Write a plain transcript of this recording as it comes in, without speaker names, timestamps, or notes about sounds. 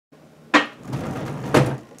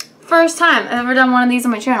first time I've ever done one of these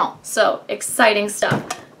on my channel. So exciting stuff.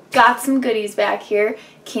 Got some goodies back here.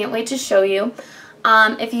 Can't wait to show you.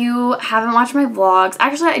 If you haven't watched my vlogs,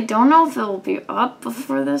 actually I don't know if it will be up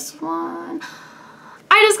before this one.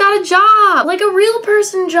 I just got a job, like a real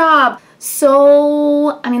person job.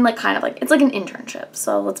 So, I mean, like kind of like, it's like an internship.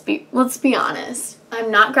 So let's be honest. I'm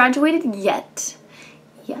not graduated yet,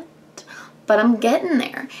 but I'm getting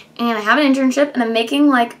there. And I have an internship and I'm making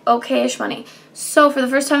like okay-ish money. So for the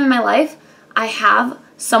first time in my life, I have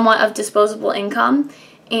somewhat of disposable income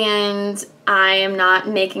and I am not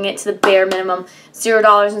making it to the bare minimum,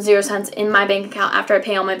 $0.00 in my bank account after I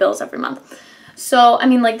pay all my bills every month. So, I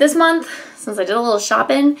mean, like this month, since I did a little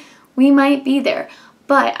shopping, we might be there.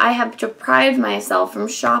 But I have deprived myself from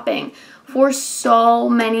shopping for so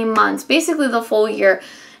many months, basically the full year.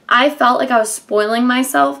 I felt like I was spoiling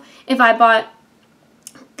myself if I bought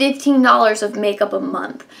 $15 of makeup a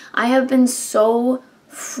month. I have been so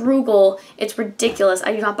frugal, it's ridiculous.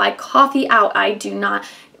 I do not buy coffee out. I do not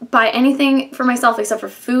buy anything for myself except for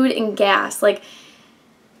food and gas. Like,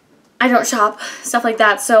 I don't shop, stuff like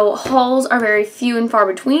that. So hauls are very few and far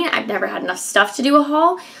between. I've never had enough stuff to do a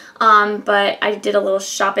haul. But I did a little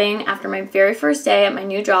shopping after my very first day at my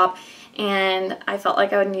new job, and I felt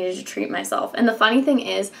like I needed to treat myself. And the funny thing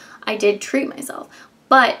is, I did treat myself,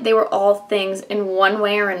 but they were all things in one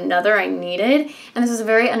way or another I needed. And this was a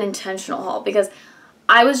very unintentional haul because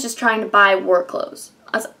I was just trying to buy work clothes.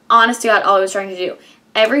 That's honest to God all I was trying to do.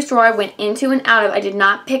 Every store I went into and out of, I did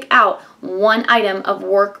not pick out one item of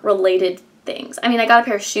work-related things. I mean, I got a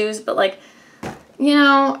pair of shoes, but like, you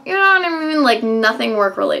know what I mean? Like nothing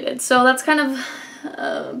work-related. So that's kind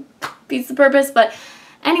of beats the purpose. But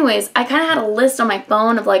anyways, I kind of had a list on my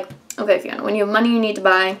phone of like, okay, Fiona, when you have money, you need to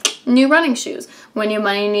buy new running shoes. When you have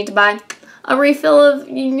money, you need to buy a refill of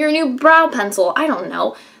your new brow pencil. I don't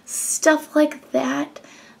know. Stuff like that.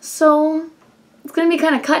 So it's going to be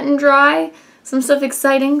kind of cut and dry. Some stuff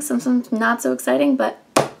exciting, some not so exciting, but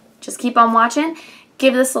just keep on watching.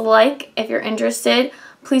 Give this a like if you're interested.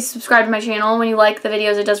 Please subscribe to my channel. When you like the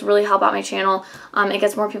videos, it does really help out my channel. It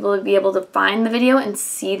gets more people to be able to find the video and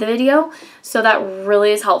see the video, so that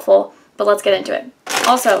really is helpful. But let's get into it.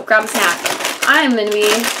 Also, grab a snack. I'm going to be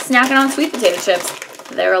snacking on sweet potato chips.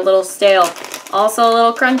 They're a little stale, also a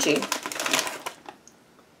little crunchy.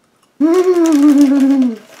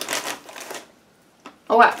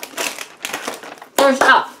 Okay. First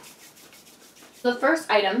up, the first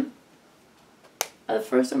item, the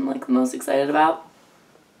first I'm like the most excited about.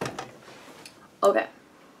 Okay.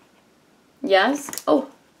 Yes. Oh,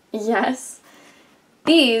 yes.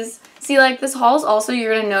 These, see, like this haul is also,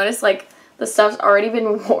 you're going to notice like the stuff's already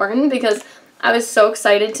been worn because I was so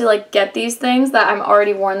excited to like get these things that I've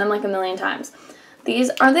already worn them like a million times.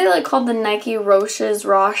 These, are they like called the Nike Roches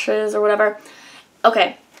or whatever?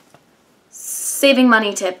 Okay. Saving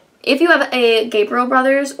money tip. If you have a Gabriel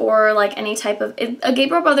Brothers or like any type of, a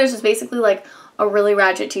Gabriel Brothers is basically like a really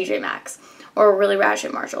ratchet TJ Maxx or a really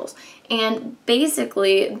ratchet Marshalls. And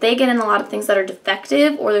basically they get in a lot of things that are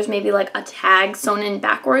defective or there's maybe like a tag sewn in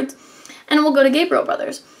backwards and it will go to Gabriel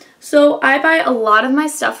Brothers. So I buy a lot of my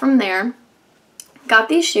stuff from there. Got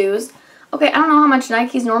these shoes. Okay, I don't know how much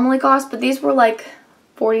Nikes normally cost, but these were like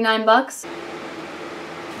 49 bucks.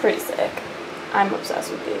 Pretty sick. I'm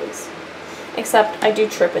obsessed with these. Except I do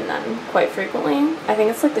trip in them quite frequently. I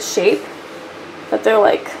think it's like the shape, but they're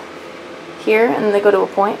like here and they go to a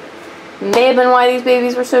point. May have been why these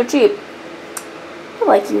babies were so cheap. I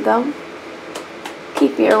like you though.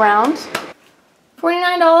 Keep you around.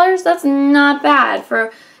 $49, that's not bad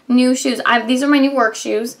for new shoes. These are my new work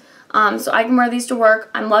shoes, so I can wear these to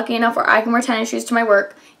work. I'm lucky enough where I can wear tennis shoes to my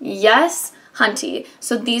work. Yes, hunty.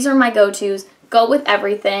 So these are my go-tos. Go with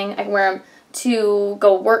everything. I can wear them to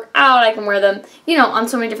go work out. I can wear them, you know, on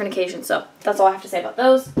so many different occasions. So that's all I have to say about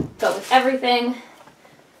those. Go with everything.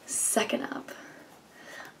 Second up,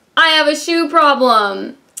 I have a shoe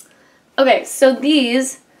problem. Okay, so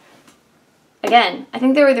these, again, I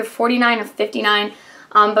think they were either 49 or 59,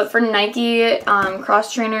 but for Nike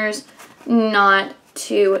cross trainers, not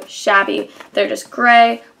too shabby. They're just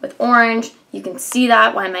gray with orange. You can see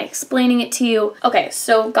that. Why am I explaining it to you? Okay,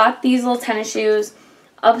 so got these little tennis shoes.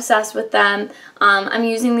 Obsessed with them. I'm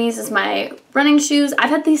using these as my running shoes.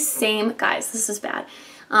 I've had these same, guys, this is bad.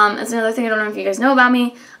 That's another thing I don't know if you guys know about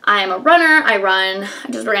me. I am a runner. I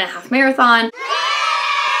just ran a half marathon.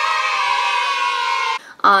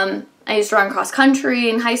 I used to run cross country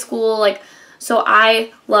in high school, like, so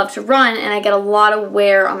I love to run and I get a lot of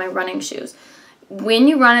wear on my running shoes. When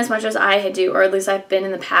you run as much as I do, or at least I've been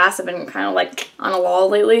in the past, I've been kind of like on a lull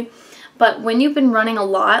lately, but when you've been running a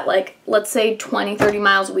lot, like let's say 20, 30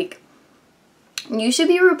 miles a week, you should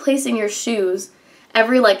be replacing your shoes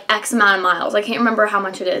every like X amount of miles. I can't remember how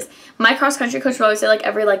much it is. My cross-country coach would always say like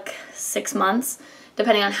every like 6 months,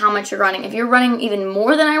 depending on how much you're running. If you're running even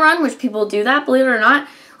more than I run, which people do that, believe it or not,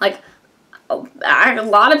 like a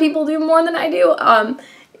lot of people do more than I do,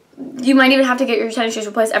 you might even have to get your tennis shoes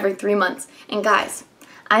replaced every 3 months. And guys,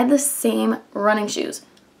 I had the same running shoes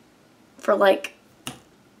for like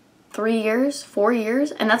 3 years, 4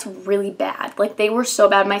 years, and that's really bad. Like, they were so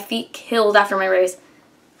bad. My feet killed after my race.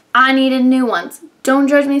 I needed new ones. Don't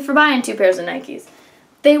judge me for buying 2 pairs of Nikes.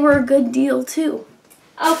 They were a good deal, too.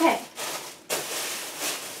 Okay.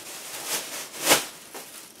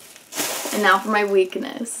 And now for my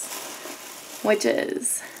weakness, which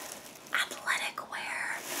is athletic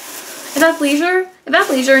wear. If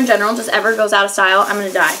athleisure in general just ever goes out of style, I'm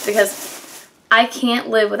gonna die, because I can't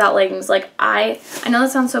live without leggings. Like, I know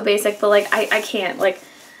that sounds so basic, but like I can't. Like,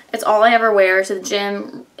 it's all I ever wear to the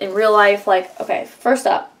gym, in real life. Like, okay, first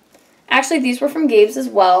up, actually these were from Gabe's as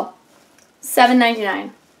well.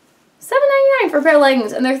 $7.99. $7.99 for a pair of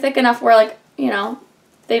leggings, and they're thick enough where, like, you know,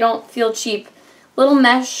 they don't feel cheap. Little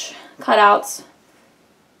mesh cutouts,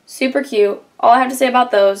 super cute. All I have to say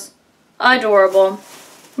about those, adorable.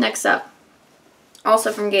 Next up,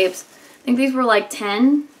 also from Gabe's. I think these were like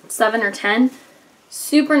 7 or 10.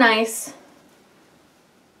 Super nice,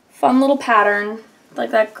 fun little pattern, like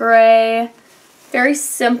that gray, very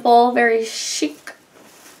simple, very chic.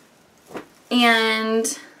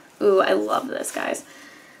 And ooh, I love this, guys.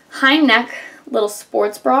 High neck little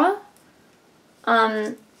sports bra.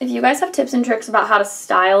 If you guys have tips and tricks about how to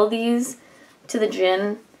style these to the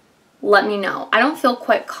gym, let me know. I don't feel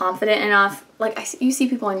quite confident enough. Like, you see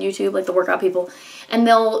people on YouTube, like the workout people, and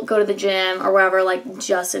they'll go to the gym or wherever, like,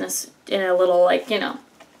 just in a little, like, you know,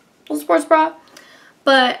 little sports bra.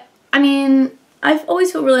 But I mean, I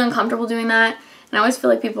always feel really uncomfortable doing that, and I always feel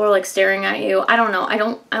like people are like staring at you. I don't know. I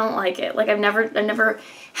don't like it. Like, I've never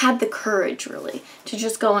had the courage really to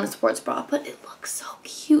just go in a sports bra, but it looks so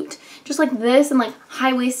cute. Just like this, and like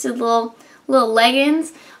high-waisted little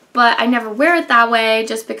leggings, but I never wear it that way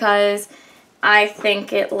just because I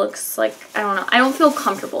think it looks like, I don't know, I don't feel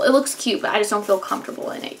comfortable. It looks cute, but I just don't feel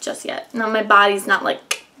comfortable in it just yet. No, my body's not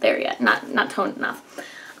like there yet, not toned enough.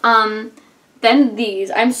 Then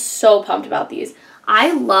these, I'm so pumped about these.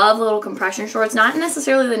 I love little compression shorts, not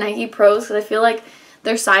necessarily the Nike Pros, because I feel like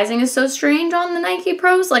their sizing is so strange on the Nike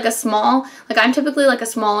Pros. Like a small, like I'm typically like a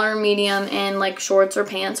smaller, medium in like shorts or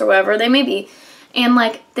pants or whatever they may be. And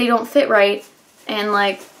like they don't fit right. And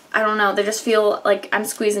like, I don't know, they just feel like I'm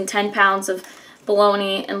squeezing 10 pounds of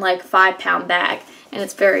bologna in like 5-pound bag. And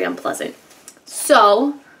it's very unpleasant.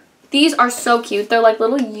 So these are so cute. They're like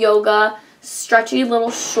little yoga, stretchy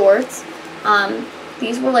little shorts.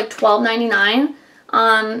 These were like $12.99.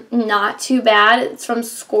 Not too bad. It's from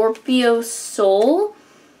Scorpio Soul.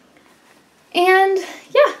 And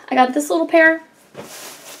yeah, I got this little pair.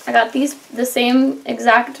 I got these, the same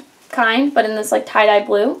exact kind, but in this like tie-dye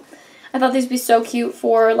blue. I thought these would be so cute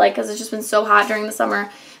for like, because it's just been so hot during the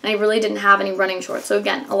summer, and I really didn't have any running shorts. So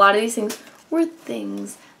again, a lot of these things were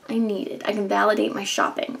things I needed. I can validate my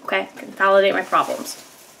shopping, okay? I can validate my problems.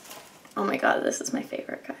 Oh my god, this is my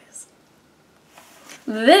favorite, guys.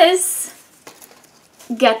 This,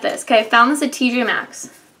 get this, okay? I found this at TJ Maxx.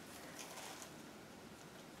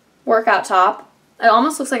 Workout top. It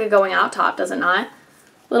almost looks like a going out top, does it not?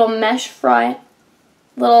 Little mesh front.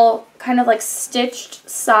 Little kind of like stitched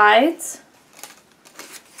sides.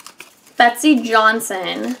 Betsy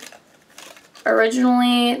Johnson.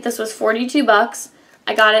 Originally, this was 42 bucks.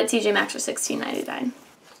 I got it at TJ Maxx for $16.99.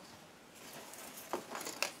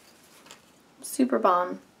 Super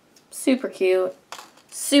bomb. Super cute.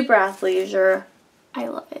 Super athleisure. I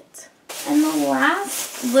love it. And the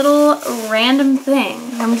last little random thing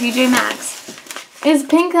from TJ Maxx is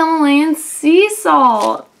pink Himalayan sea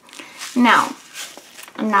salt. Now,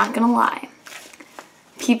 I'm not gonna lie.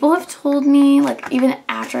 People have told me, like even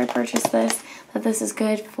after I purchased this, that this is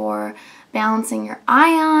good for balancing your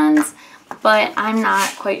ions, but I'm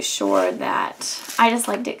not quite sure that. I just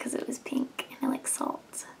liked it because it was pink and I like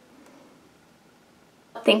salt.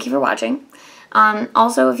 Thank you for watching.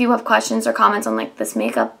 Also, if you have questions or comments on like this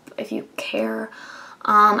makeup, if you care,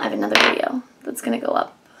 I have another video that's gonna go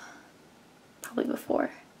up probably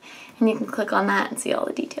before, and you can click on that and see all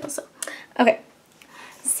the details. So, okay,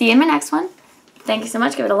 see you in my next one. Thank you so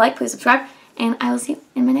much. Give it a like, please subscribe, and I will see you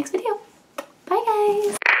in my next video. Bye,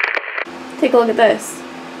 guys. Take a look at this.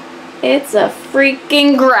 It's a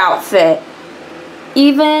freaking grout fit.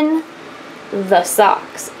 Even the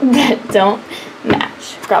socks that don't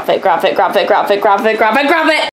match. Grout fit, grout fit, grout fit, grout fit, grout fit, grout fit, grout fit.